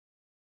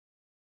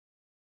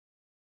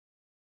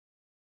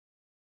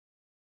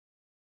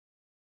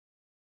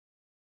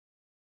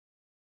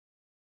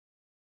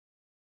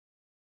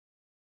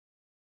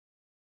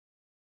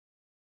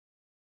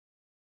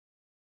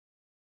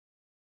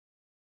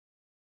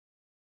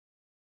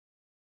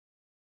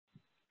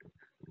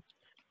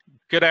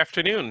Good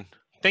afternoon.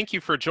 Thank you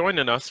for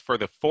joining us for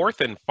the fourth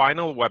and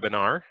final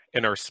webinar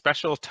in our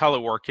special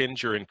Teleworking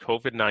during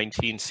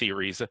COVID-19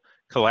 series,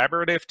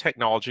 Collaborative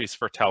Technologies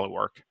for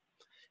Telework.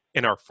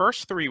 In our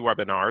first three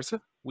webinars,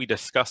 we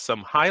discussed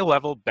some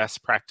high-level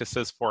best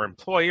practices for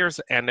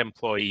employers and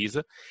employees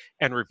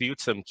and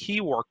reviewed some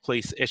key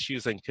workplace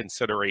issues and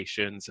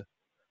considerations.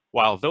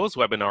 While those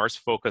webinars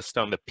focused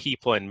on the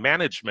people and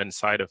management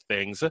side of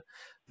things,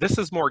 this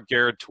is more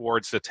geared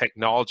towards the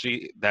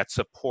technology that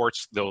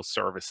supports those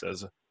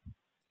services.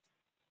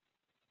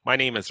 My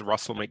name is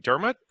Russell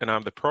McDermott, and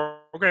I'm the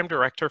Program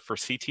Director for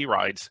CT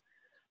Rides.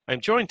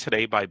 I'm joined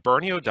today by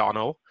Bernie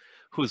O'Donnell,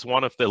 who's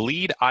one of the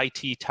lead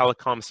IT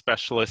telecom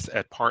specialists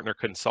at Partner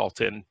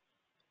Consulting.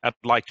 I'd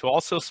like to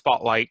also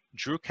spotlight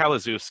Drew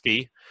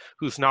Kaliszewski,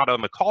 who's not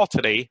on the call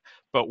today,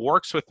 but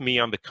works with me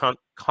on the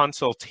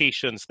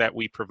consultations that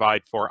we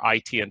provide for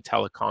IT and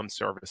telecom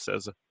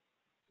services.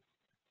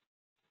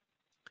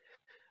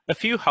 A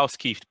few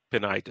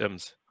housekeeping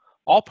items.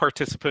 All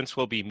participants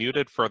will be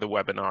muted for the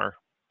webinar.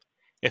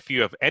 If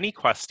you have any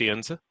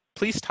questions,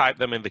 please type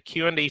them in the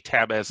Q&A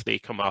tab as they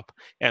come up,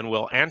 and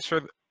we'll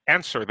answer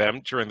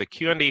them during the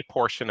Q&A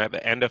portion at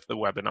the end of the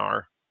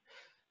webinar.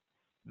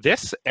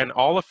 This and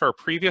all of our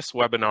previous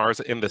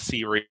webinars in the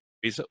series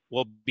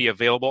will be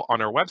available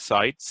on our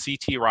website,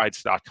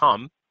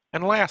 ctrides.com.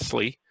 And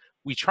lastly,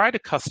 we try to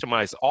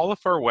customize all of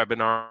our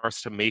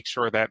webinars to make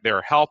sure that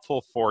they're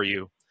helpful for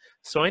you.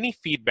 So any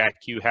feedback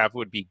you have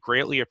would be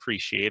greatly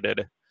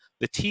appreciated.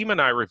 The team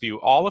and I review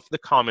all of the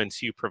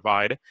comments you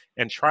provide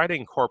and try to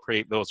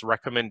incorporate those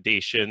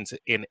recommendations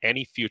in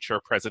any future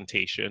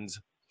presentations.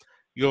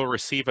 You'll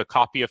receive a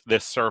copy of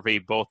this survey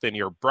both in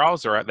your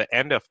browser at the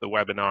end of the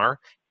webinar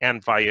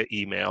and via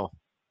email.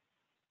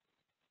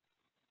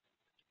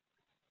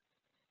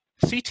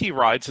 CT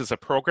Rides is a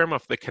program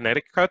of the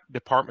Connecticut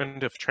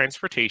Department of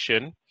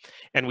Transportation,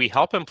 and we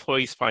help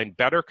employees find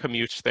better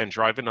commutes than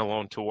driving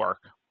alone to work.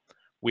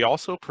 We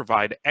also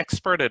provide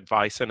expert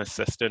advice and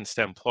assistance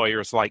to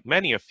employers like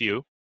many of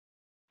you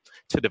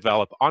to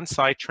develop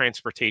on-site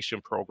transportation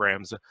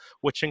programs,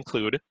 which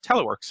include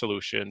telework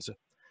solutions.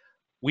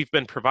 We've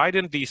been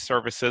providing these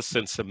services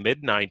since the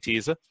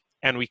mid-90s,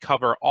 and we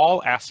cover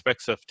all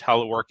aspects of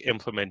telework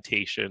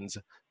implementations,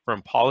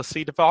 from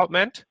policy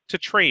development to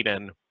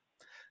training.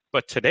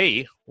 But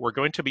today, we're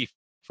going to be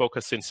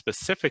focusing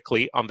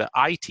specifically on the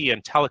IT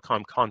and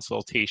telecom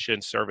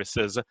consultation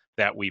services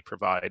that we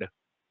provide.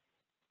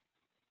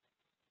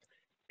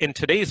 In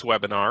today's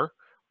webinar,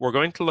 we're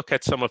going to look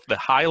at some of the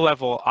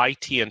high-level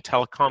IT and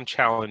telecom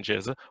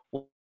challenges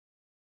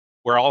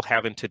we're all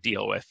having to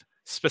deal with,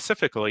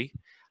 specifically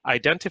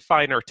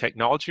identifying our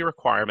technology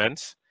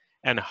requirements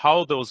and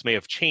how those may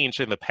have changed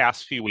in the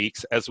past few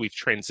weeks as we've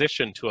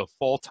transitioned to a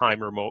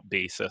full-time remote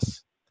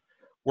basis.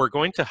 We're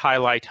going to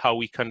highlight how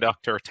we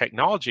conduct our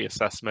technology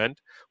assessment,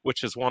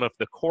 which is one of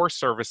the core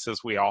services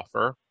we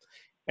offer,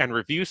 and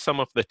review some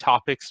of the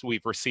topics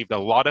we've received a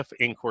lot of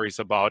inquiries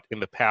about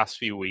in the past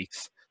few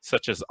weeks,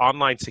 such as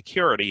online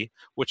security,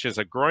 which is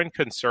a growing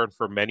concern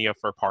for many of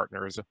our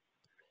partners.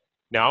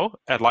 Now,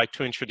 I'd like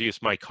to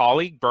introduce my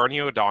colleague, Bernie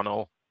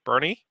O'Donnell.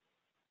 Bernie?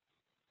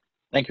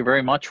 Thank you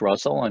very much,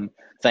 Russell, and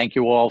thank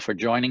you all for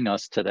joining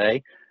us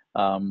today.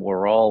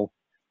 We're all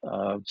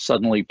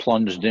suddenly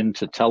plunged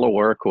into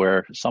telework,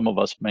 where some of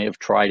us may have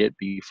tried it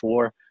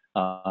before,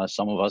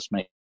 some of us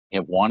may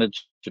have wanted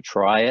to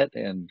try it,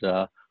 and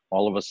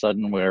all of a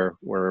sudden we're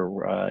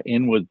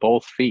in with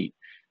both feet,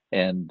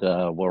 and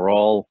we're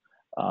all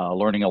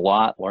learning a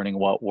lot, learning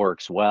what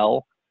works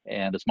well,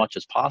 and as much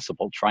as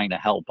possible trying to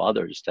help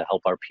others, to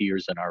help our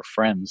peers and our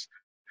friends,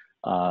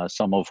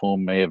 some of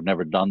whom may have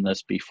never done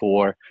this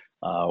before,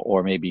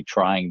 or maybe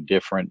trying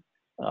different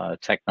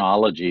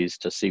technologies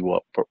to see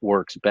what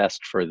works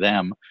best for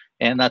them.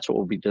 And that's what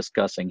we'll be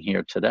discussing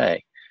here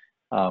today.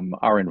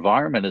 Our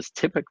environment has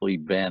typically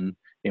been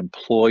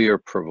employer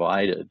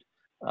provided,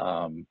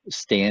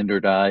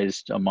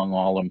 standardized among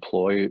all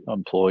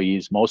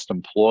employees. Most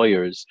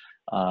employers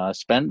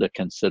spend a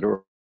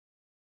considerable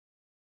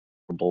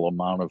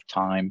amount of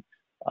time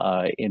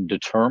in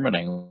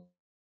determining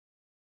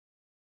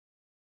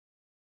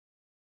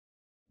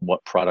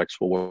what products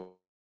will work,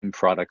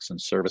 products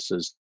and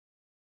services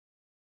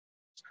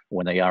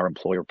when they are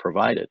employer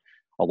provided.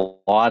 A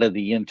lot of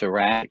the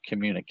interact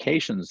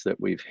communications that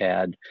we've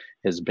had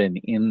has been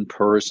in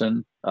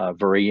person,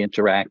 very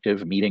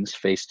interactive meetings,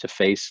 face to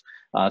face.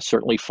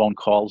 Certainly phone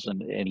calls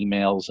and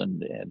emails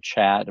and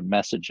chat and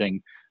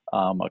messaging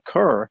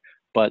occur,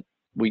 but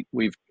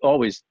we've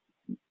always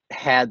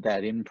had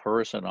that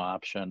in-person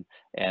option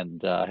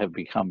and have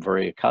become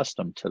very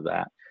accustomed to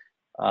that.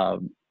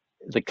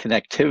 The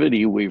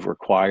connectivity we've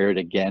required,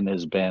 again,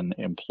 has been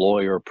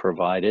employer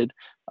provided,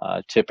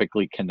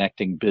 typically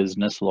connecting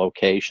business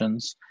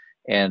locations,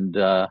 and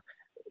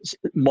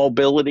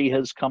mobility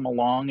has come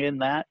along in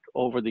that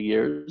over the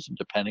years,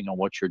 depending on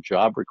what your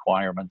job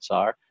requirements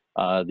are.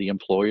 The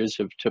employers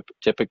have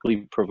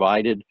typically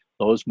provided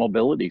those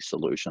mobility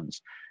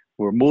solutions.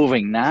 We're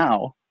moving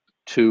now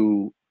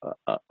to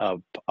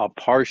a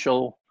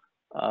partial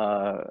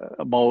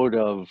mode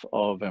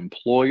of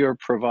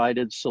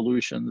employer-provided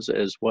solutions,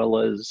 as well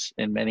as,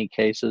 in many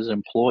cases,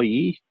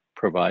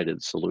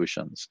 employee-provided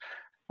solutions.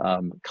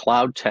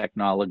 Cloud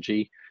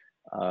technology,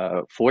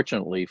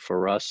 fortunately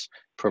for us,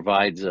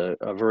 provides a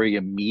very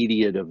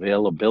immediate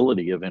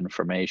availability of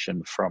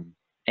information from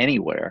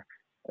anywhere.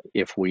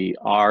 If we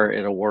are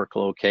at a work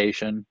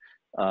location,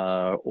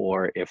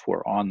 or if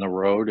we're on the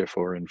road, if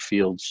we're in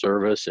field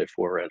service, if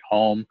we're at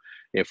home,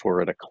 if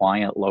we're at a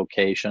client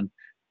location,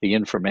 the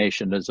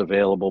information is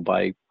available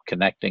by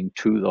connecting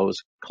to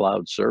those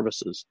cloud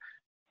services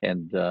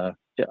and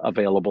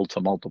available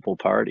to multiple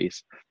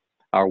parties.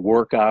 Our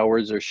work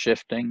hours are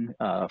shifting.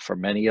 For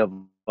many of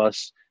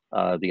us,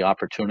 the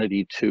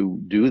opportunity to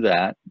do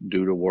that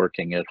due to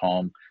working at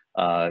home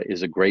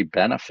is a great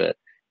benefit.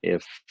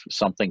 If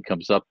something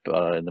comes up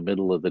in the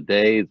middle of the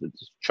day,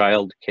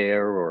 child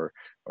care or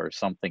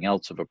something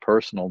else of a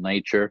personal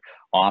nature,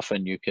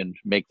 often you can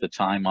make the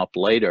time up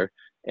later,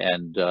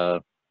 and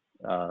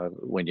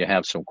when you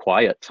have some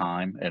quiet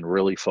time, and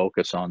really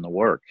focus on the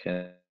work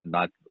and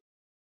not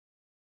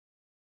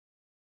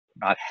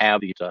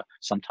have these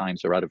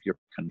sometimes are out of your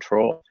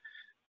control.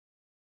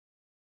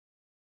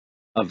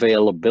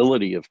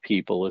 Availability of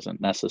people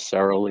isn't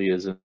necessarily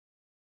as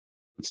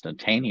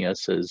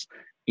instantaneous as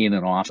in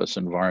an office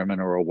environment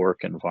or a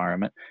work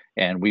environment,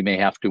 and we may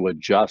have to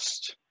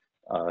adjust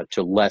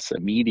to less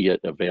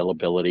immediate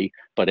availability.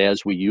 But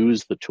as we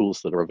use the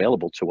tools that are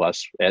available to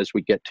us, as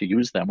we get to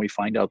use them, we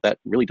find out that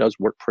really does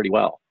work pretty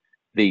well.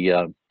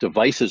 The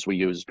devices we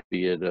use,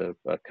 be it a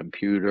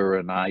computer,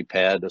 an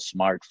iPad, a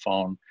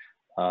smartphone,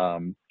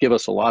 give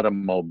us a lot of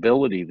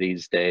mobility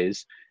these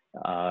days,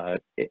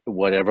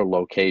 whatever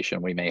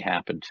location we may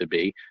happen to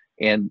be,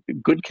 and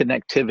good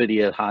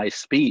connectivity at high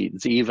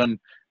speeds, even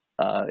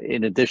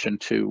in addition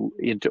to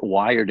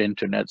wired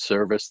internet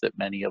service that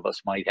many of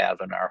us might have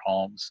in our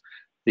homes.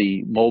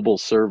 The mobile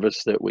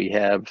service that we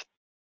have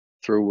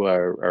through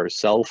our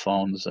cell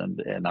phones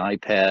and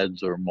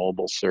iPads, or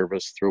mobile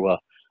service through a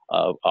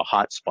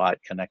hotspot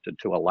connected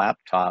to a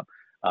laptop,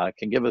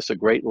 can give us a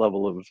great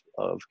level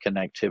of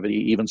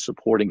connectivity, even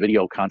supporting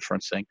video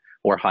conferencing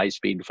or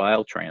high-speed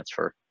file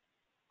transfer.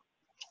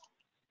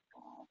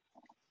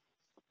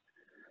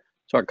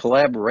 So our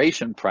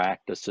collaboration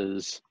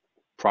practices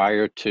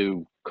prior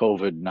to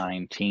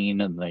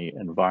COVID-19 and the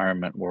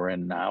environment we're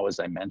in now, as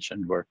I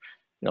mentioned, were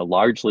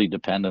largely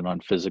dependent on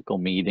physical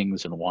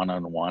meetings and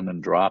one-on-one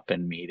and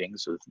drop-in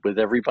meetings, with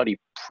everybody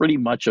pretty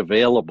much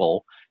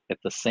available at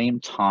the same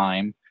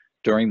time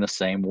during the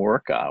same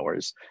work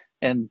hours.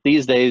 And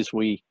these days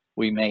we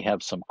may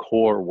have some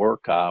core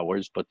work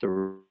hours, but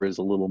there is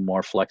a little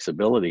more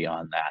flexibility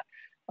on that.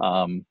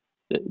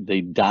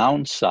 The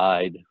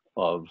downside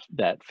of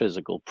that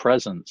physical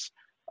presence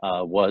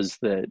was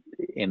that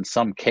in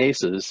some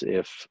cases,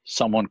 if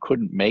someone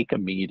couldn't make a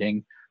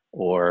meeting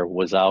or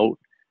was out,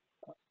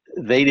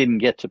 they didn't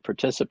get to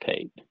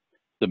participate.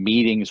 The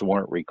meetings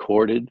weren't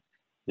recorded.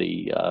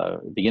 The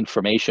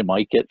information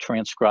might get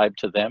transcribed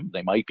to them.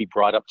 They might be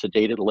brought up to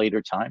date at a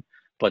later time,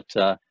 but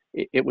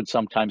it would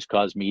sometimes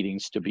cause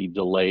meetings to be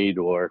delayed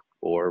or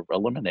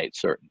eliminate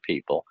certain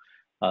people.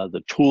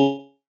 The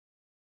tools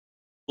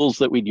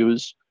that we'd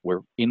use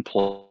were in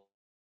place.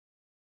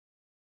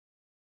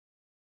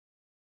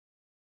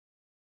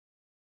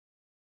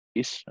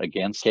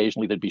 Again,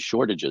 occasionally there'd be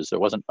shortages. There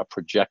wasn't a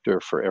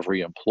projector for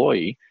every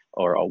employee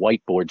or a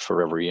whiteboard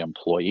for every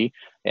employee.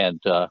 And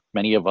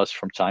many of us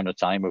from time to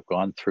time have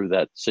gone through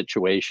that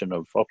situation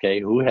of,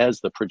 okay, who has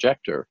the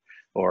projector,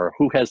 or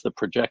who has the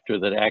projector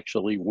that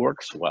actually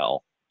works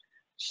well?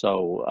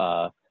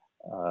 So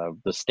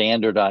the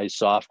standardized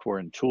software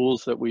and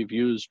tools that we've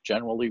used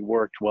generally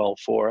worked well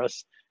for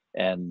us.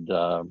 And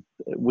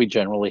we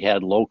generally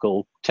had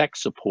local tech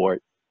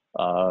support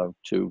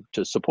to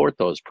support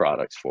those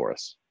products for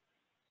us.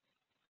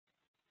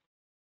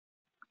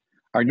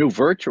 Our new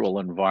virtual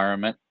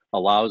environment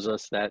allows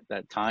us that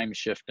time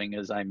shifting,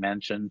 as I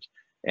mentioned,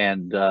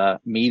 and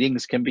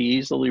meetings can be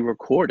easily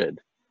recorded.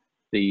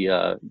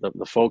 The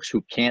folks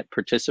who can't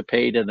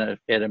participate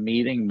at a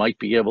meeting might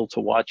be able to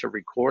watch a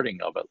recording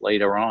of it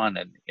later on,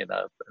 and in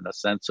a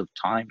sense of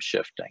time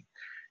shifting.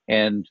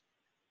 And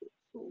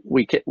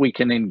we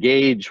can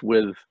engage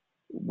with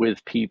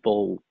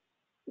people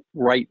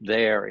right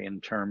there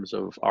in terms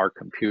of our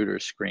computer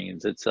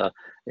screens.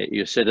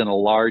 You sit in a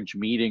large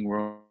meeting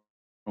room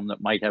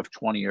that might have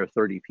 20 or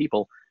 30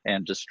 people,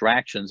 and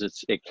distractions,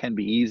 it can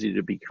be easy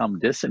to become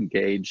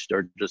disengaged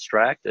or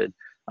distracted.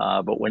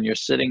 But when you're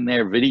sitting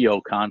there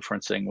video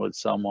conferencing with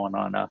someone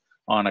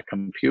on a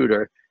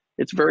computer,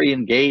 it's very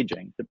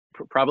engaging.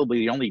 Probably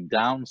the only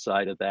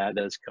downside of that,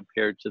 as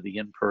compared to the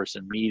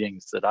in-person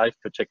meetings that I've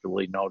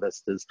particularly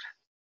noticed, is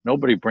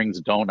nobody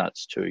brings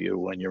donuts to you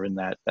when you're in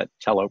that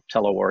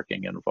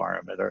teleworking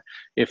environment. Or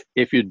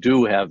if you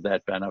do have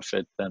that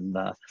benefit, then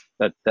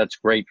that's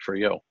great for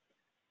you.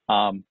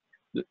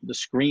 The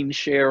screen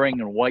sharing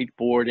and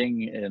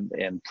whiteboarding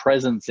and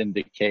presence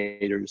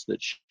indicators that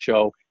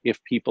show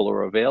if people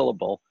are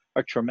available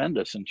are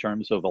tremendous in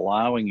terms of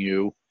allowing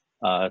you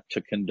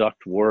to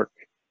conduct work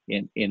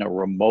in a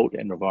remote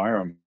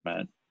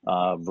environment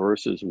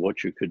versus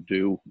what you could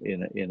do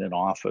in an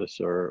office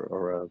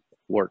or a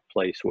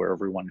workplace where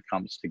everyone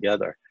comes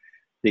together.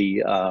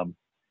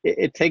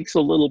 It takes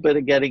a little bit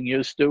of getting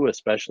used to,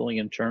 especially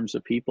in terms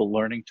of people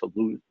learning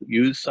to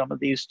use some of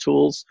these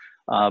tools.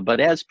 But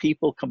as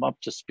people come up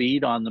to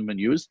speed on them and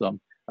use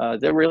them,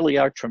 they really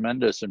are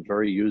tremendous and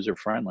very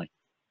user-friendly.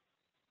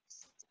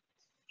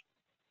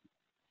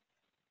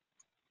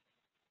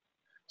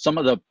 Some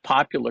of the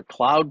popular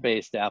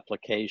cloud-based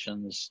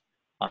applications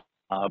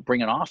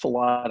bring an awful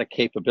lot of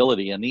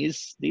capability, and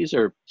these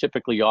are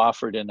typically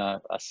offered in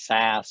a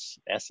SaaS,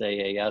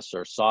 SaaS,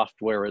 or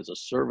software as a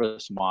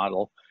service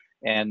model.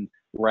 And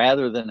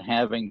rather than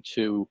having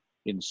to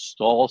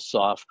install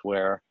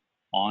software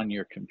on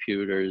your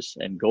computers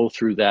and go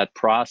through that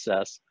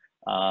process,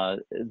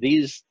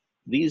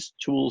 these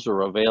tools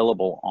are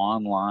available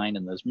online,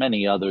 and there's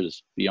many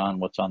others beyond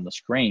what's on the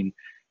screen.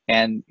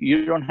 And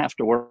you don't have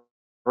to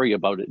worry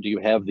about it. Do you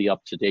have the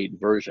up-to-date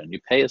version? You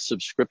pay a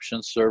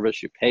subscription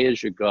service, you pay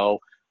as you go,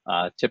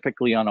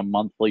 typically on a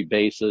monthly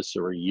basis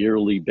or a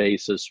yearly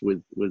basis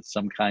with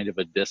some kind of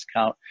a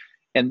discount.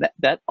 And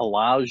that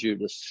allows you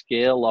to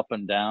scale up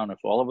and down. If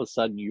all of a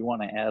sudden you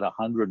want to add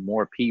 100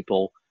 more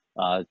people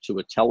to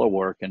a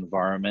telework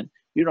environment,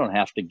 you don't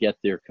have to get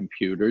their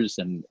computers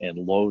and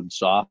load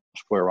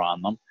software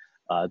on them.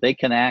 They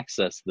can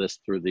access this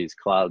through these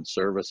cloud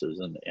services,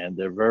 and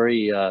they're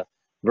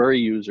very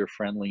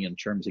user-friendly in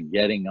terms of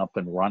getting up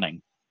and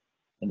running.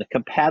 And the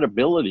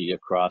compatibility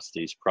across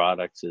these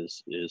products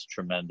is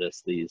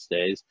tremendous these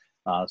days.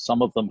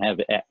 Some of them have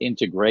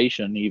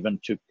integration even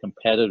to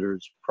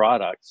competitors'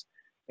 products.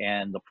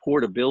 And the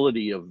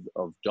portability of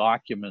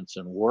documents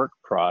and work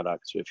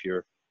products,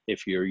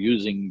 if you're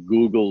using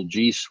Google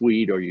G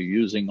Suite or you're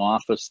using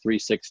Office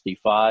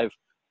 365,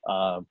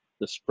 the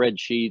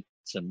spreadsheets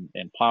and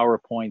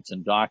PowerPoints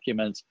and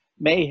documents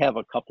may have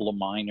a couple of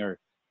minor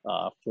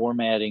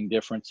formatting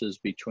differences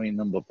between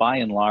them, but by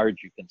and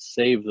large, you can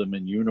save them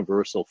in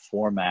universal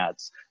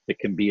formats that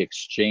can be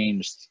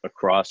exchanged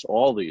across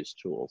all these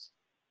tools.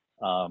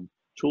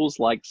 Tools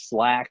like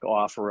Slack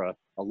offer a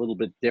little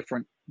bit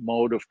different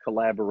mode of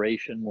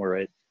collaboration,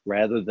 where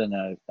rather than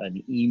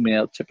an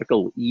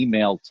typical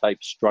email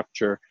type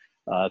structure,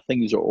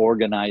 things are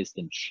organized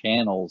in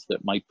channels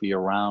that might be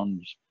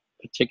around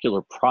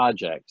particular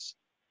projects.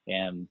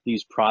 And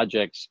these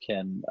projects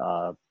can,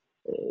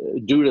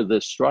 due to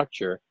this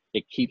structure,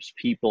 it keeps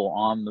people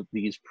on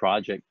these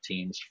project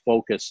teams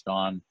focused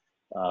on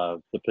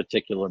the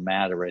particular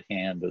matter at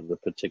hand or the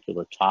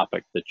particular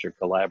topic that you're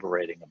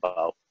collaborating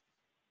about.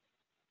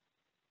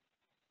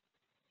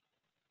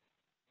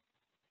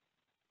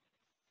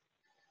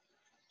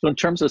 So in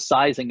terms of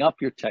sizing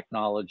up your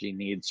technology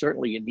needs,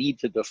 certainly you need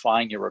to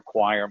define your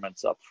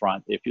requirements up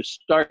front. If you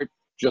start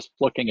just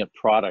looking at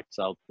products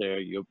out there,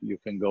 you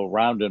can go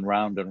round and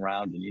round and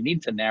round, and you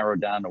need to narrow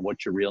down to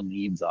what your real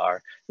needs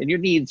are. And your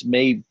needs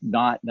may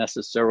not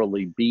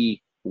necessarily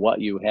be what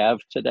you have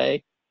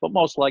today, but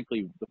most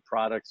likely the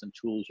products and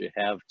tools you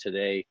have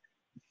today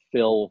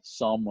fill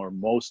some or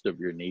most of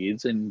your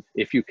needs. And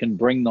if you can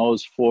bring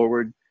those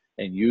forward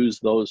and use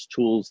those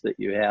tools that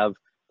you have,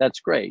 that's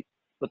great.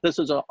 But this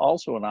is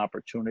also an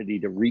opportunity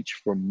to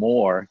reach for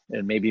more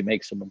and maybe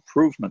make some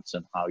improvements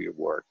in how you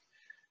work.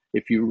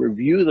 If you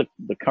review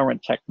the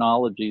current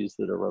technologies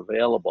that are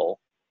available,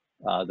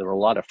 there are a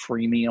lot of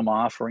freemium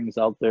offerings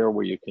out there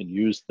where you can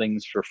use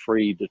things for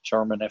free,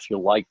 determine if you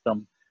like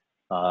them,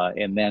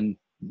 and then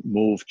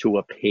move to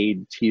a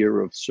paid tier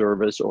of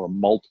service or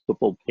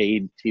multiple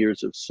paid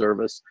tiers of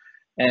service,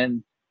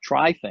 and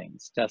try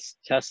things,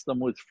 test them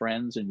with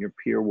friends and your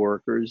peer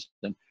workers,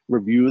 and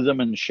review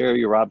them and share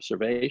your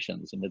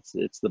observations. And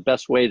it's the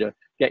best way to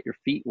get your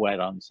feet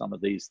wet on some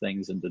of these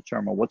things and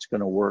determine what's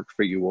going to work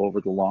for you over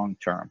the long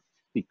term.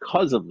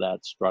 Because of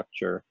that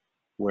structure,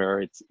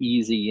 where it's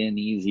easy in,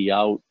 easy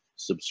out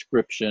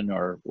subscription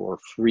or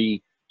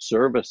free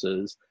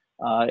services,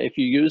 if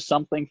you use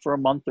something for a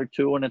month or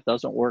two and it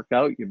doesn't work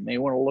out, you may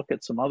want to look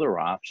at some other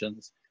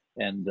options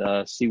and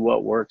see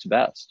what works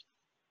best.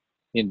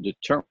 In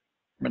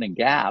determining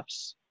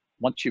gaps,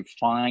 once you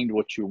find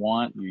what you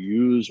want, you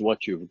use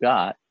what you've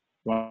got,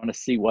 you want to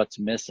see what's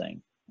missing.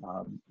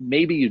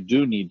 Maybe you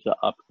do need to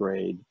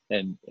upgrade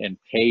and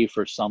pay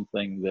for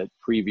something that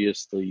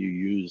previously you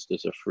used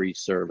as a free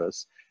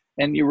service.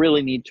 And you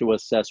really need to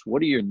assess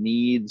what are your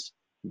needs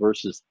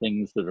versus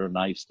things that are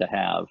nice to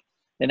have.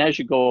 And as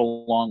you go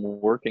along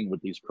working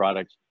with these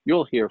products,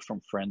 you'll hear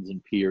from friends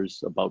and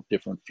peers about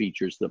different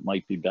features that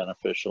might be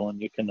beneficial,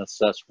 and you can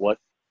assess what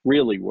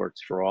really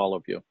works for all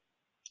of you.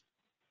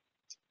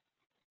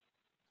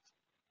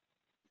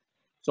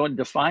 So in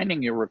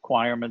defining your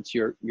requirements,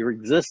 your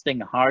existing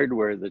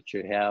hardware that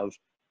you have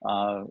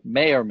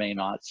may or may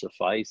not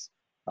suffice,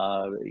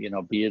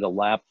 be it a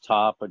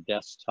laptop, a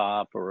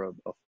desktop, or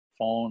a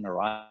phone or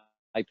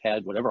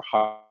iPad, whatever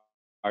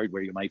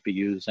hardware you might be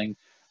using.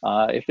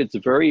 If it's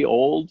very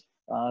old,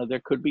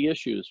 there could be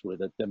issues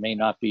with it. There may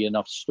not be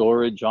enough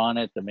storage on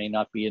it. There may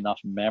not be enough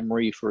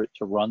memory for it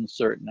to run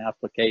certain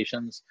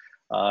applications.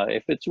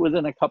 If it's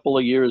within a couple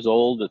of years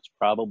old, it's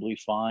probably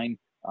fine.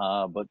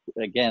 But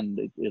again,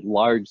 it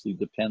largely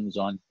depends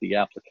on the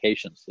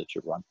applications that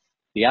you run.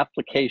 The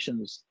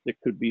applications that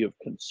could be of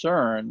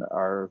concern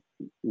are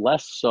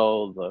less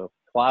so the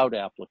cloud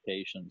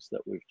applications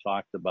that we've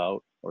talked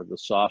about, or the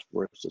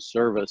software as a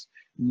service,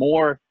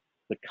 more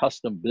the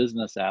custom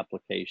business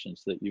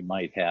applications that you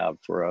might have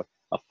for a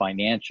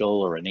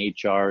financial or an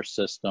HR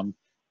system.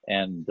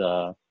 And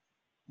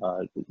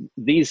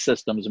these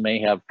systems may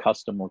have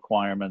custom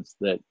requirements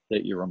that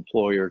your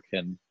employer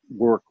can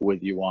work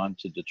with you on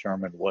to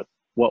determine what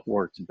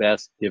works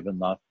best given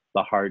the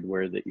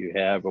hardware that you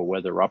have, or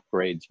whether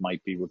upgrades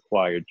might be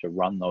required to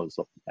run those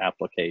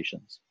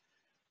applications.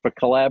 For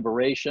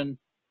collaboration,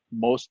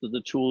 most of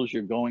the tools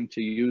you're going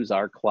to use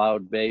are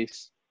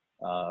cloud-based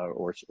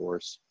or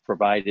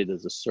provided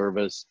as a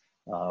service.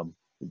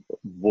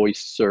 Voice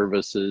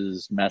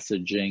services,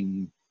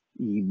 messaging,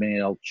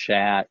 email,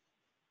 chat,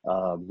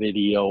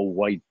 video,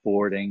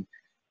 whiteboarding,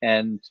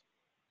 and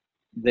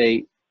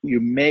you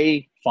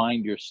may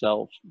find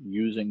yourself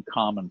using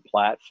common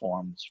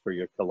platforms for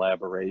your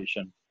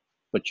collaboration,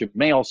 but you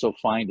may also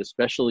find,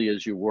 especially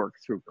as you work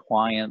through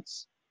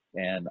clients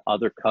and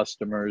other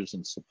customers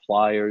and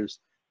suppliers,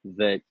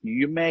 that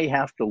you may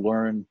have to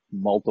learn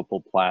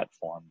multiple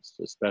platforms,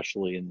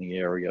 especially in the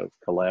area of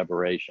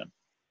collaboration.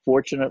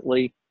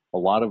 Fortunately, a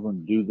lot of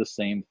them do the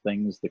same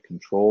things. The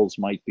controls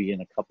might be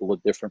in a couple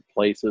of different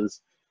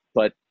places,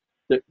 but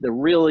they're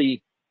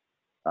really,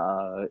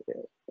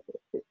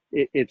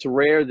 it's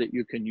rare that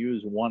you can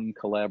use one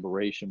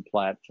collaboration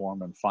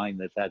platform and find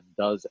that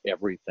does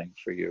everything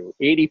for you.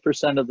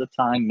 80% of the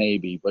time,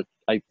 maybe, but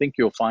I think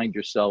you'll find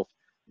yourself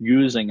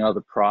using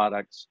other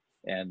products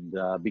and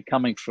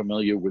becoming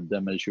familiar with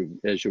them as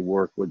you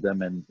work with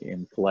them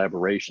in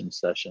collaboration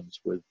sessions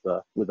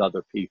with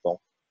other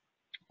people.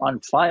 On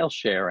file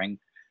sharing,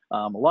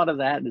 a lot of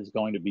that is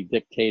going to be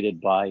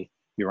dictated by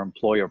your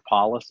employer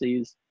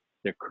policies.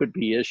 There could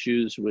be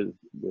issues with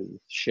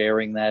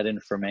sharing that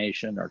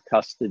information or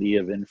custody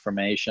of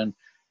information.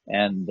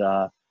 And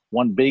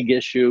one big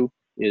issue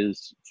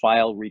is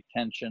file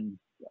retention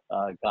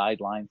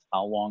guidelines,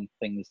 how long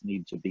things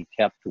need to be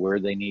kept,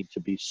 where they need to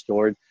be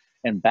stored,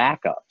 and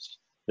backups.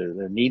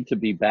 There need to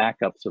be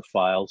backups of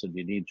files, and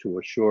you need to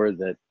assure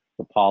that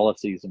the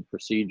policies and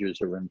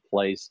procedures are in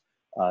place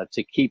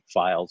to keep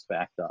files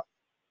backed up.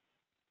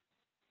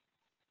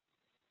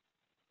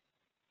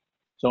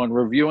 So in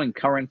reviewing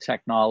current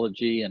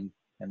technology and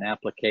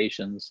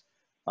applications,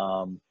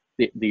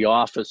 the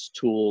office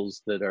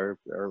tools that are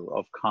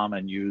of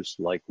common use,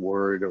 like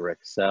Word or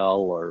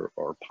Excel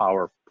or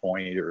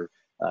PowerPoint or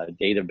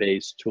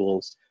database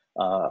tools,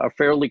 are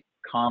fairly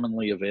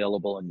commonly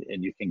available,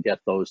 and you can get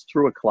those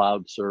through a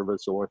cloud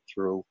service or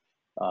through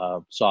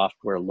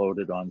software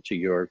loaded onto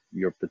your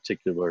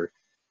particular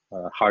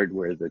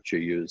hardware that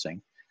you're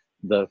using.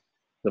 The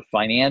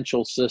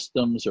financial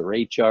systems or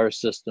HR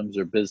systems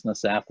or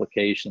business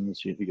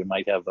applications, you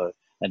might have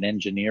an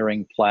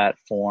engineering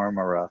platform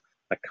or a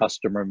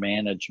customer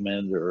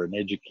management or an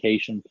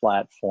education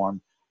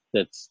platform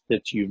that's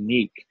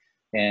unique.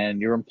 And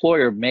your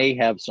employer may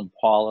have some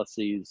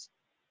policies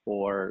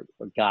or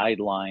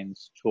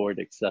guidelines toward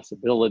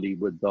accessibility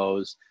with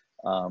those.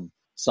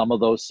 Some of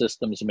those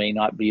systems may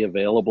not be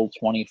available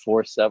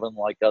 24/7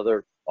 like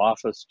other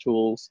office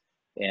tools.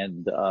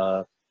 And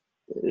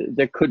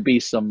there could be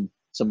some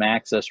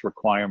access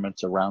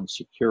requirements around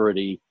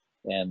security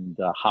and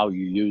how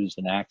you use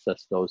and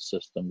access those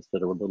systems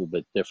that are a little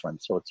bit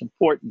different. So it's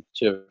important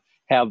to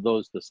have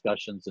those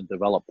discussions and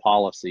develop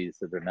policies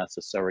that are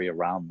necessary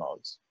around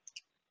those.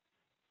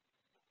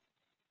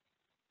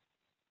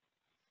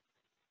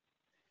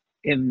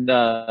 In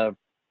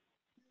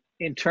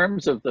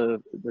terms of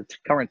the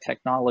current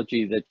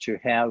technology that you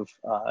have,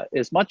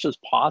 as much as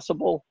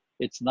possible,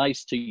 it's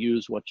nice to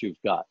use what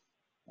you've got.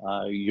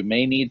 You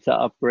may need to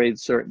upgrade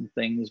certain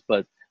things,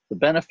 but the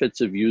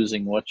benefits of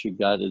using what you've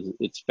got is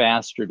it's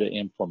faster to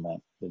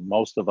implement. And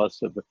most of us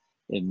have,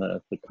 in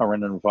the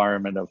current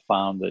environment, have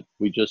found that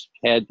we just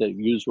had to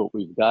use what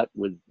we've got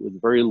with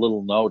very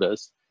little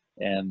notice.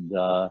 And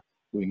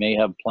we may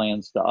have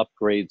plans to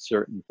upgrade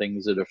certain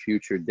things at a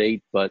future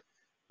date, but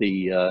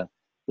the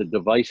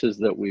devices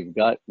that we've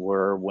got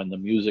were, when the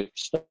music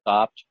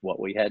stopped, what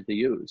we had to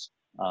use.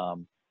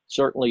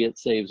 Certainly it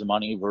saves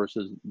money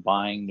versus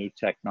buying new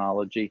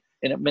technology,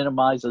 and it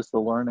minimizes the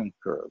learning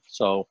curve.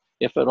 So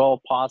if at all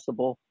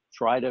possible,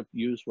 try to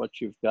use what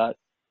you've got.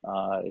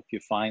 If you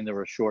find there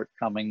are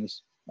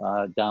shortcomings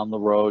down the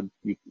road,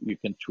 you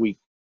can tweak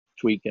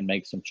and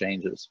make some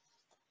changes.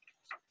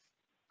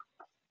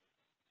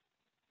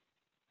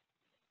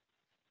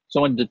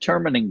 So in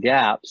determining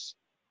gaps,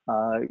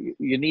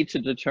 you need to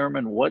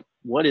determine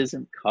what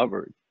isn't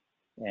covered.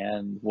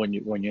 And when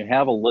you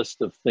have a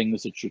list of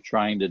things that you're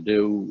trying to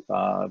do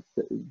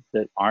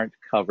that aren't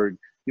covered,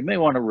 you may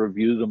want to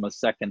review them a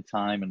second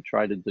time and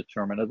try to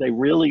determine, are they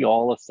really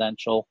all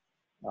essential?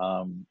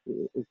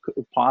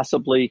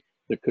 Possibly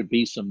there could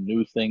be some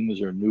new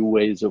things or new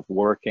ways of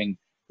working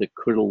that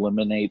could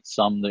eliminate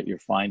some that you're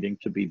finding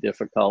to be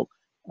difficult.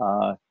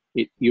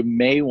 You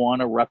may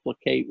want to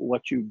replicate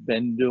what you've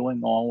been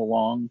doing all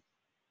along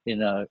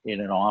in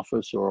an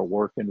office or a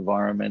work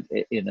environment,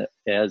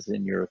 as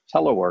in your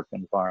telework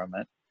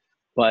environment,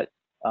 but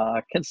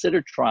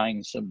consider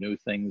trying some new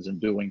things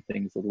and doing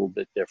things a little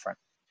bit different.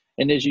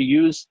 And as you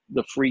use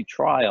the free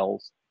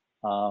trials,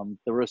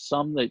 there are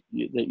some that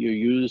you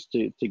use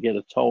to get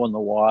a toe in the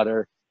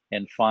water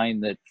and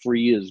find that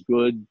free is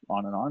good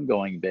on an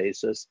ongoing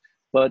basis,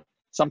 but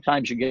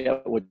sometimes you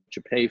get what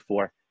you pay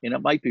for, and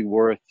it might be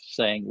worth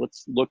saying,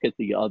 let's look at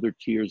the other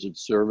tiers of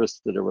service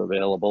that are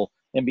available.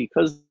 And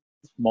because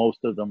most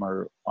of them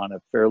are on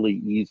a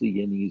fairly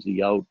easy in,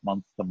 easy out,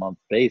 month-to-month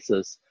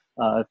basis,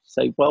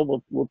 say,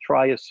 well, we'll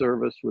try a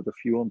service with a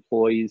few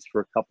employees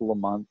for a couple of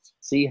months,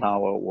 see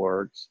how it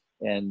works,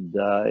 and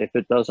if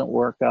it doesn't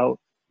work out,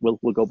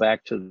 we'll go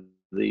back to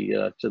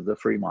the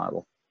free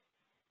model.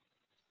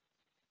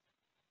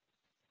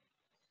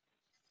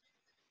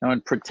 Now,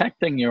 in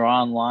protecting your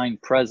online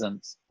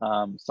presence,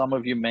 some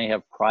of you may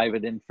have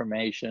private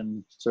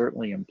information,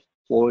 certainly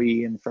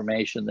employee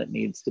information that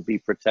needs to be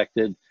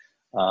protected,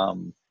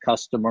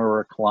 customer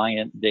or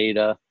client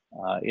data,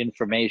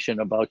 information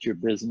about your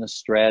business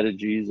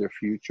strategies or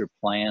future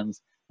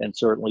plans, and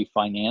certainly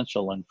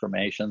financial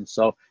information.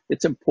 So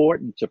it's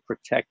important to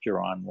protect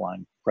your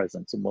online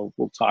presence, and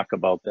we'll talk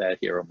about that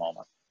here a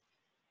moment.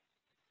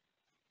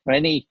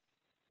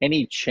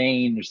 Any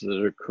change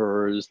that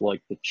occurs,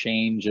 like the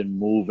change in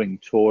moving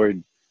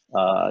toward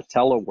a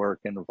telework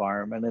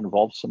environment,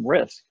 involves some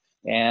risk.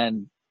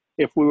 And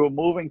if we were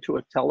moving to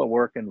a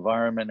telework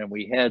environment and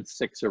we had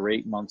 6 or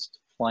 8 months to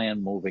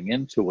plan moving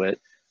into it,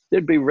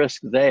 there'd be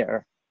risk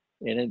there.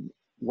 And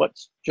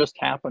what's just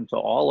happened to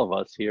all of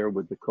us here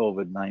with the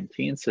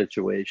COVID-19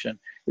 situation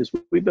is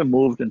we've been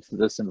moved into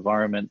this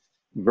environment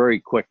very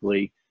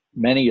quickly,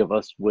 many of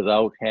us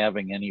without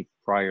having any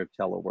prior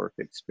telework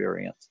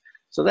experience.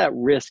 So that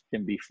risk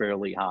can be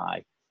fairly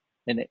high.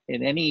 And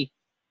in any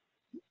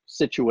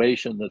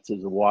situation that's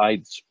as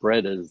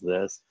widespread as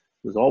this,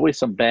 there's always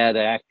some bad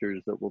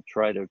actors that will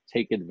try to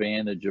take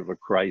advantage of a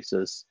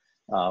crisis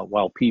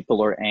while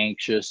people are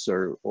anxious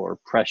or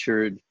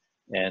pressured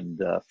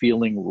and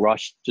feeling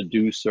rushed to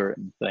do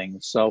certain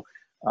things. So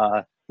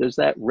there's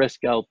that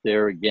risk out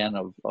there, again,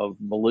 of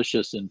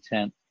malicious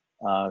intent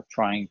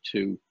trying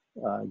to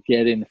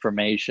get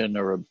information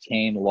or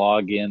obtain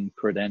login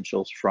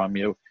credentials from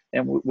you.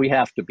 And we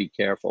have to be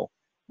careful.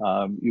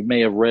 You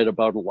may have read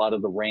about a lot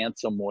of the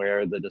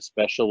ransomware that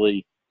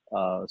especially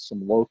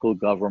some local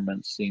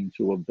governments seem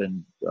to have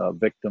been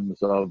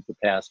victims of the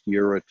past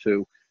year or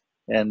two.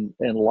 And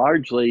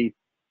largely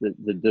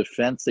the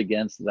defense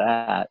against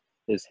that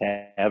is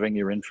having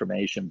your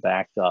information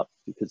backed up,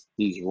 because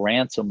these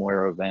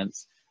ransomware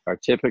events are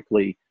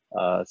typically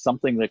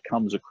something that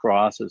comes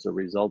across as a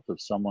result of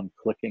someone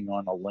clicking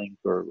on a link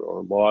or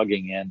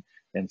logging in,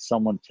 and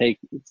someone a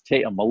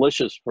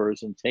malicious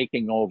person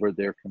taking over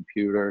their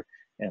computer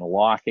and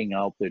locking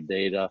out their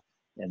data,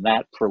 and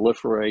that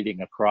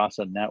proliferating across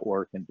a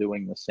network and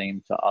doing the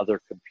same to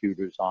other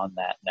computers on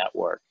that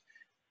network.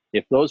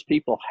 If those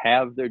people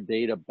have their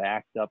data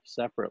backed up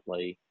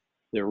separately,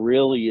 there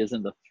really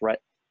isn't a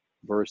threat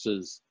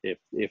versus if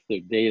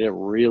their data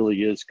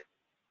really is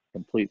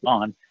completely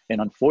on. And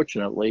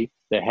unfortunately,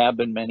 there have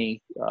been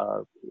many,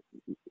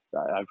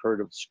 I've heard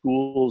of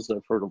schools,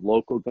 I've heard of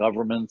local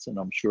governments, and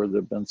I'm sure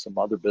there have been some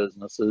other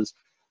businesses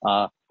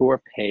who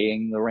are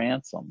paying the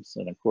ransoms.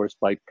 And of course,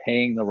 by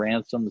paying the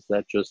ransoms,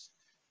 that just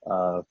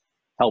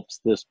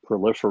helps this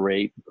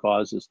proliferate and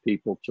causes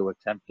people to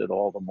attempt it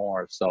all the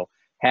more. So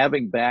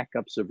having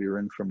backups of your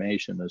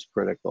information is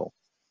critical.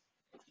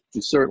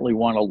 You certainly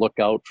want to look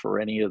out for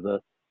any of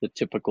the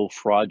typical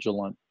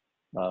fraudulent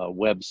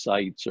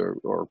websites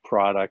or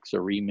products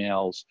or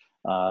emails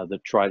that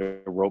try to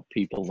rope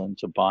people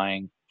into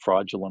buying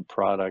fraudulent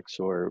products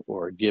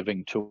or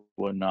giving to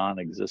a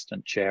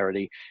non-existent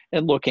charity,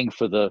 and looking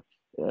for the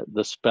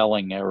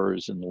spelling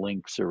errors in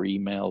links or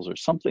emails or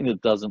something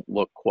that doesn't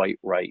look quite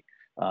right.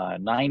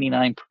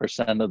 99%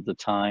 of the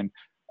time,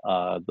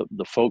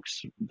 the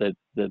folks that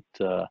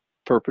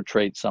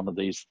perpetrate some of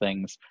these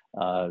things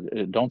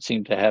don't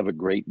seem to have a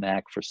great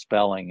knack for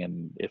spelling,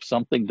 and if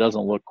something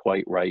doesn't look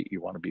quite right,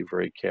 you want to be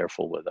very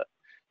careful with it.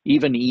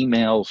 Even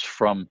emails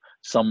from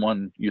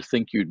someone you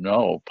think you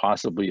know,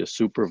 possibly a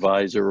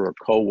supervisor or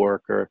a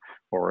coworker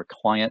or a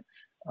client,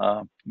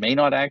 may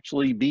not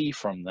actually be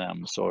from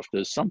them. So if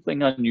there's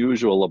something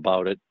unusual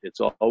about it, it's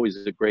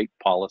always a great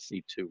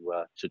policy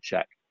to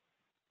check.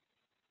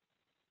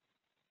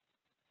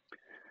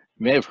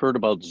 You may have heard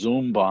about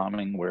Zoom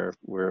bombing, where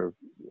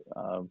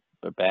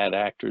the bad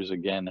actors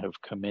again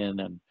have come in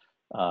and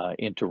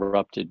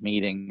interrupted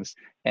meetings.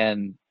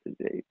 And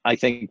I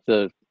think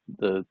the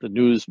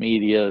news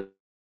media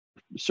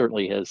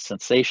certainly has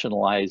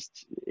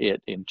sensationalized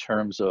it in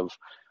terms of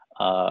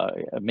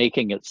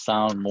making it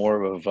sound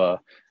more of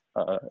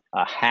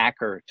a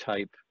hacker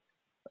type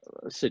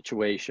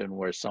situation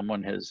where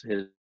someone has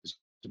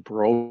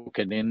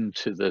broken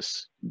into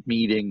this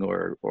meeting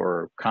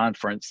or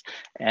conference.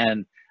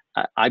 And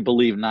I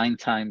believe 9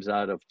 times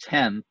out of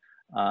 10,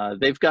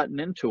 they've gotten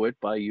into it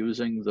by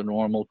using the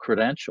normal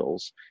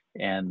credentials.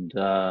 And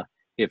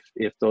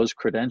if those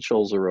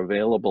credentials are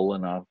available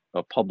in a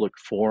public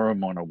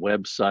forum, on a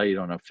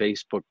website, on a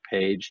Facebook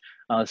page,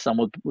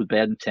 someone with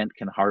bad intent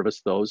can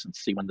harvest those and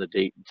see when the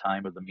date and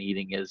time of the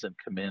meeting is and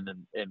come in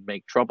and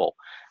make trouble.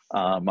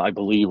 I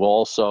believe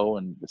also,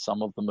 and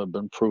some of them have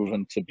been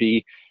proven to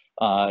be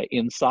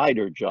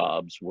insider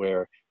jobs,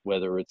 where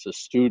whether it's a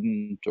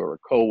student or a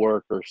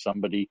coworker,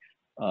 somebody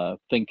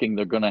thinking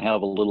they're going to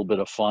have a little bit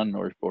of fun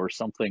or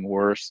something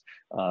worse,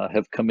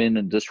 have come in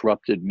and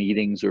disrupted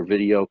meetings or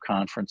video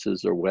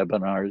conferences or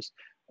webinars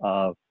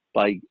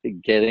by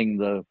getting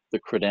the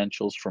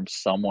credentials from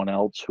someone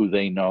else who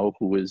they know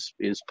who is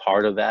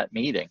part of that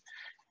meeting.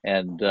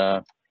 And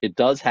it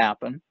does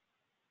happen.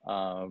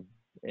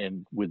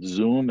 And with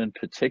Zoom in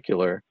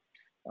particular,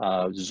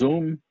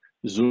 Zoom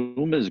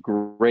is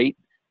great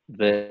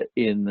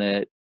in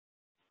that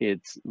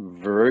it's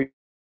very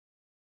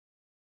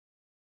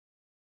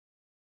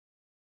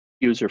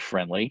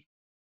user-friendly.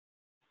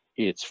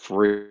 It's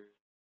free.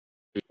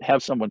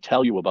 Have someone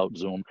tell you about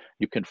Zoom.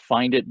 You can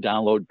find it,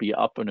 download, be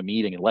up in a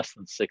meeting in less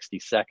than 60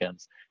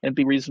 seconds and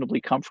be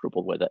reasonably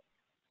comfortable with it.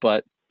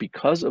 But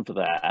because of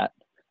that,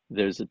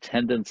 there's a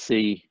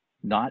tendency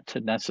not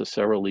to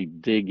necessarily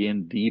dig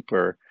in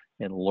deeper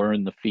and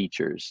learn the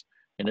features.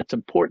 And it's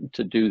important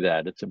to do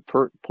that. It's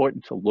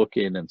important to look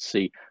in and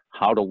see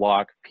how to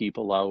lock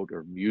people out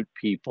or mute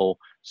people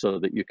so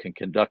that you can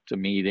conduct a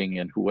meeting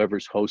and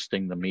whoever's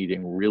hosting the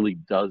meeting really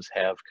does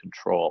have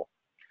control.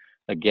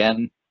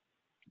 Again,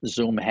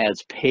 Zoom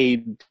has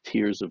paid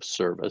tiers of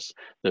service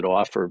that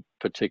offer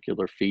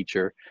particular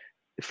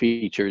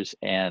features,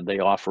 and they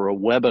offer a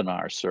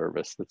webinar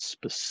service that's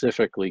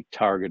specifically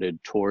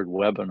targeted toward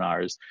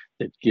webinars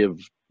that give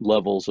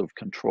levels of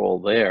control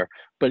there.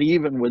 But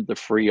even with the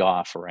free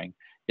offering,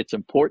 it's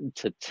important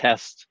to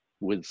test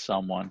with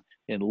someone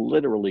and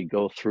literally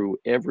go through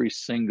every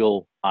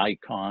single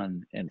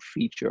icon and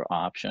feature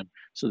option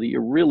so that you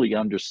really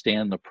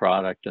understand the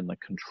product and the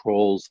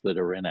controls that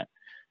are in it.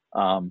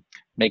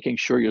 Making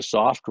sure your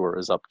software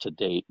is up to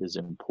date is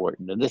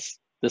important. And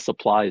this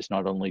applies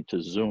not only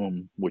to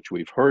Zoom, which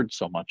we've heard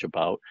so much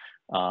about,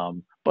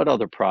 but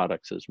other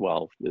products as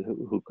well,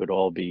 who could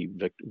all be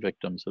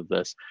victims of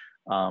this.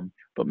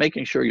 But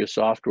making sure your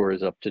software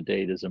is up to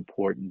date is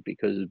important,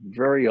 because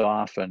very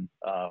often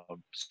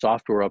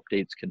software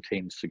updates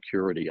contain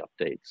security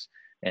updates.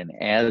 And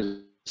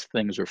as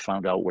things are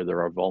found out where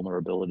there are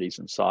vulnerabilities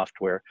in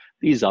software,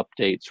 these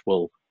updates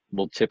will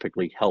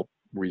typically help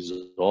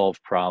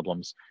resolve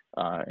problems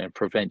and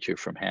prevent you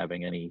from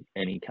having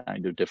any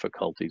kind of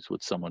difficulties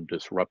with someone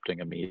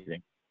disrupting a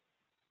meeting.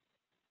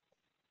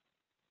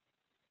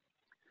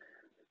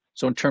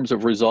 So in terms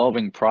of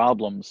resolving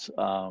problems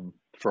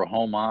for a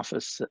home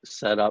office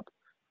setup,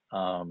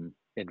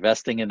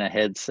 investing in a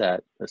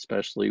headset,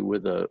 especially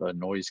with a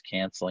noise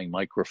canceling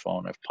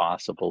microphone if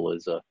possible,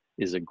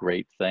 is a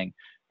great thing.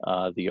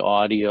 The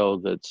audio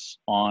that's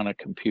on a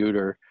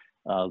computer,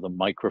 the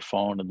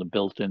microphone and the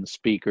built-in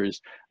speakers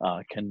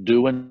can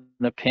do in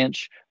a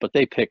pinch, but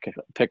they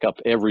pick up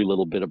every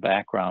little bit of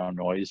background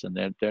noise,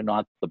 and they're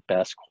not the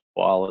best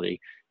quality.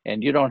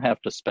 And you don't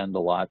have to spend a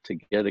lot to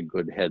get a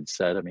good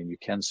headset. I mean, you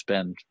can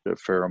spend a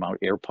fair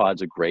amount.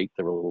 AirPods are great.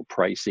 They're a little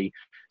pricey.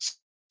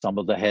 Some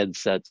of the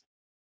headsets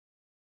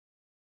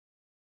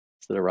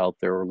that are out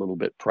there are a little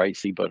bit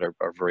pricey, but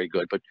are very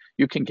good. But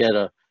you can get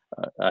a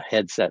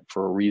headset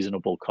for a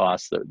reasonable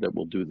cost that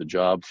will do the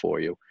job for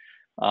you.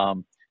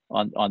 On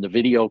the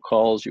video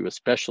calls, you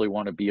especially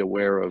want to be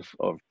aware of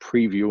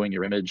previewing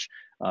your image.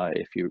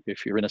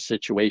 If you're in a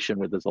situation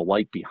where there's a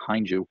light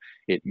behind you,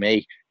 it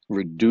may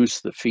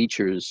reduce the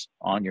features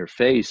on your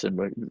face. And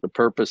the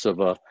purpose of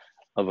a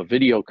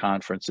video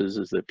conference is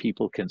that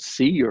people can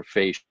see your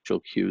facial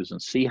cues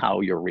and see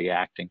how you're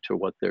reacting to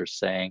what they're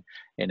saying.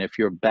 And if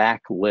you're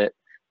backlit,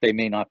 they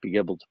may not be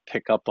able to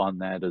pick up on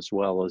that as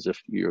well as if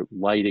your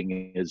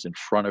lighting is in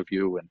front of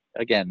you. And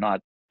again, not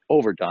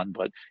overdone,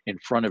 but in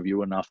front of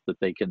you enough that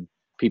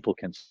people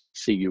can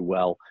see you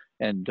well.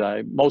 And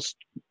most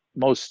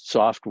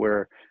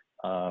software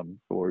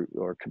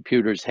or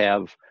computers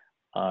have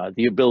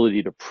the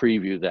ability to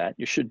preview that.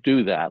 You should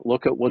do that.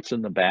 Look at what's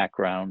in the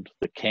background.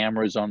 The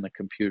cameras on the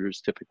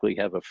computers typically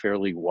have a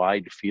fairly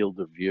wide field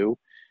of view,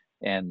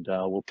 and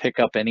will pick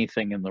up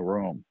anything in the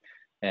room.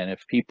 And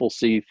if people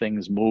see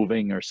things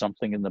moving or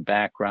something in the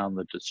background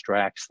that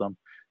distracts them,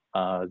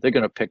 they're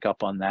going to pick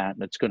up on that,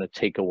 and it's going to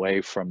take away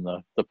from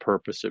the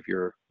purpose of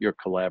your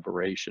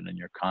collaboration and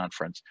your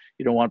conference.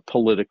 You don't want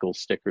political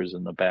stickers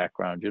in the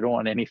background. You don't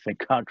want anything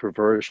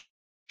controversial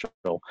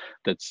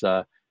that's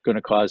going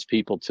to cause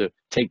people to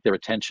take their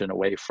attention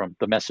away from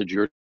the message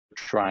you're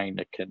trying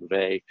to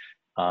convey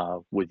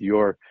with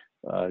your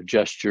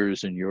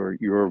gestures and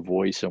your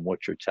voice and what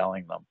you're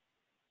telling them.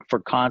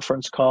 For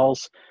conference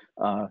calls,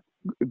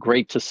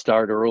 great to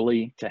start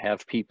early, to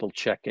have people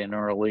check in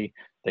early.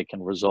 They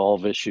can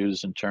resolve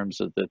issues in terms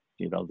of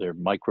their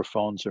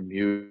microphones are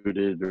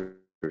muted, or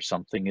or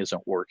something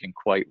isn't working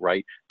quite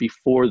right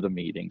before the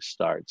meeting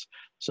starts.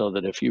 So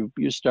that if you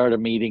start a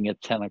meeting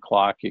at 10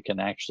 o'clock, you can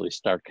actually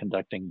start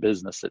conducting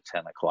business at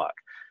 10 o'clock.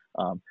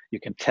 You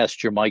can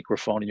test your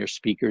microphone and your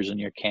speakers and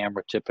your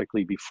camera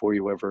typically before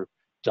you ever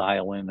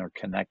dial in or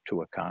connect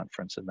to a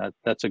conference. And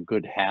that's a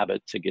good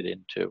habit to get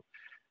into.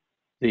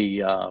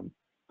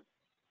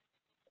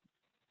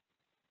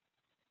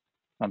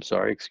 I'm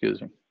sorry,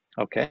 excuse me.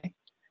 Okay.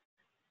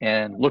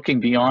 And looking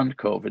beyond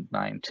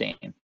COVID-19,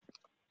 you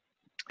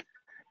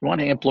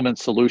want to implement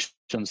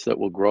solutions that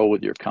will grow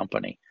with your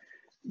company.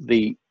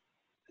 The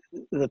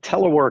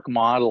telework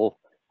model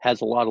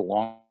has a lot of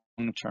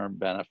long-term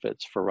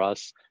benefits for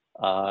us.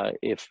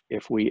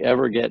 If we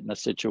ever get in a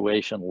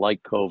situation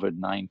like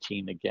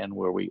COVID-19 again,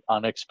 where we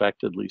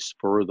unexpectedly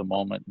spur of the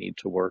moment need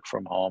to work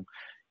from home,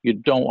 you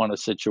don't want a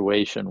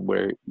situation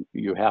where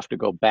you have to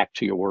go back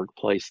to your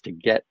workplace to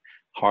get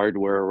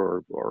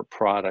hardware or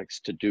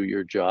products to do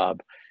your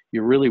job.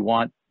 You really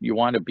want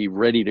to be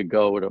ready to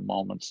go at a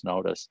moment's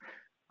notice.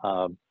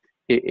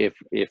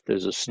 If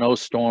there's a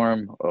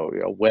snowstorm or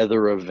a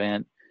weather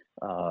event,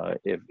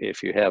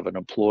 if you have an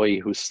employee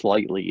who's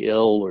slightly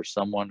ill or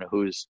someone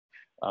who's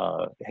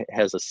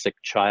has a sick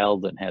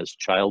child and has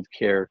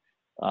childcare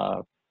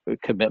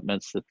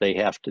commitments that they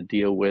have to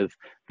deal with,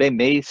 they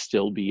may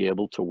still be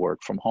able to work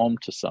from home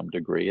to some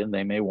degree, and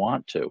they may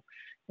want to.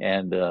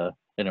 And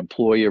an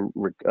employee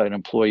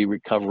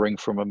recovering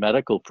from a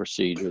medical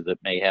procedure that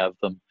may have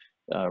them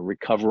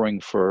recovering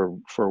for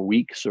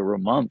weeks or a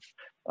month,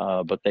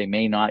 but they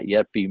may not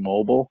yet be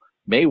mobile,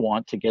 may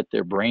want to get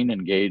their brain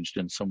engaged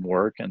in some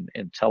work, and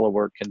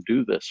telework can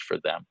do this for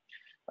them.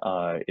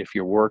 If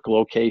your work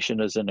location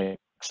is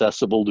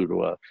inaccessible due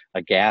to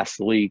a gas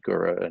leak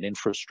or an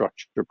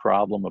infrastructure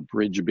problem, a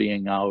bridge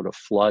being out, a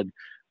flood,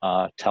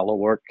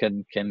 telework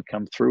can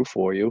come through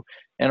for you.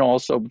 And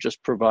also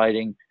just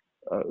providing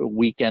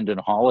weekend and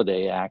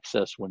holiday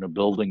access when a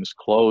building's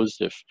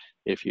closed.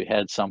 If you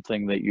had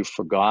something that you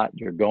forgot,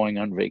 you're going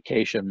on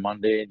vacation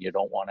Monday and you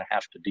don't want to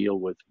have to deal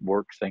with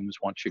work things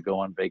once you go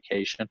on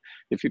vacation,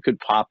 if you could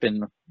pop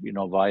in,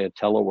 via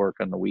telework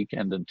on the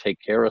weekend and take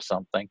care of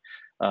something,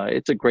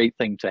 it's a great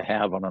thing to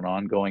have on an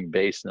ongoing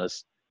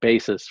basis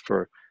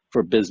for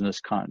business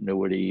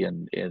continuity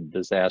and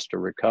disaster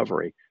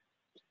recovery.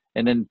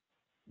 And then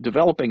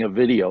developing a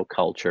video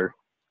culture,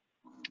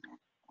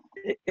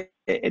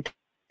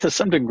 to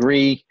some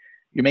degree,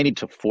 you may need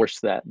to force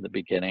that in the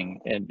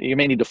beginning, and you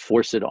may need to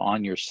force it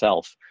on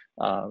yourself.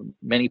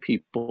 Many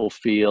people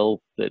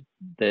feel that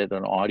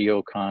an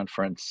audio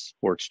conference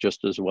works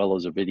just as well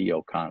as a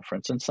video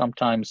conference, and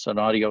sometimes an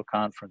audio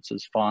conference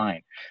is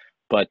fine.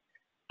 But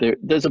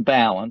there's a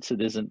balance.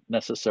 It isn't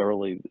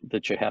necessarily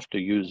that you have to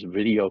use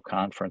video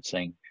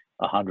conferencing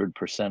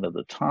 100% of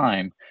the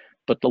time,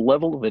 but the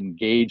level of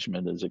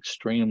engagement is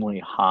extremely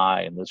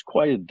high, and there's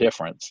quite a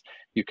difference.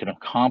 You can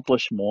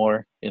accomplish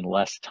more in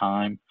less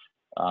time.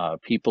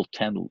 People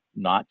tend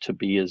not to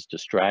be as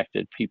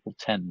distracted. People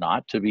tend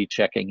not to be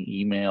checking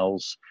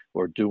emails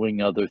or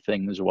doing other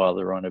things while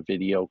they're on a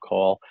video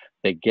call.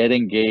 They get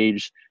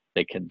engaged,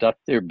 they conduct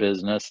their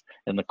business,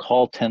 and the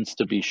call tends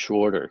to be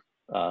shorter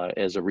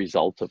as a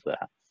result of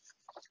that.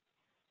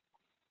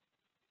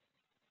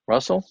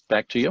 Russell,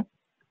 back to you.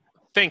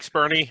 Thanks,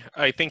 Bernie.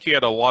 I think you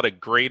had a lot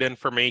of great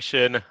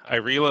information. I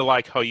really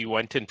like how you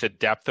went into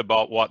depth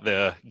about what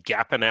the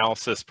gap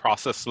analysis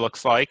process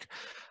looks like.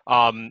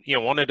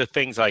 One of the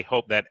things I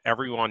hope that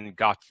everyone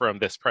got from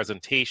this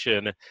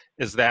presentation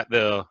is that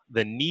the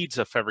needs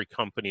of every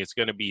company is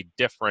going to be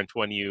different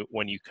when you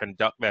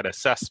conduct that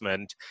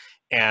assessment,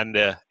 and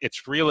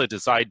it's really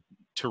designed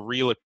to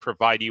really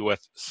provide you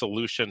with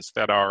solutions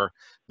that are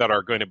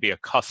going to be a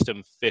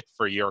custom fit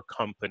for your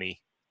company.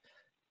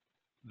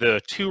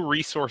 The two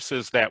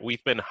resources that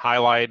we've been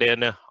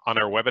highlighting on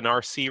our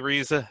webinar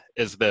series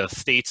is the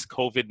state's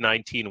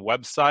COVID-19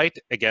 website.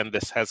 Again,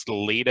 this has the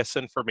latest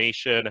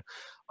information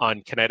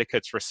on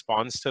Connecticut's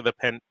response to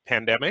the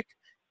pandemic,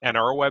 and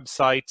our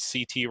website,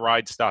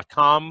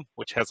 ctrides.com,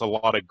 which has a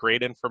lot of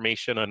great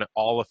information on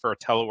all of our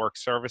telework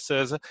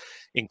services,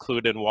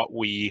 including what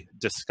we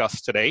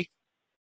discussed today.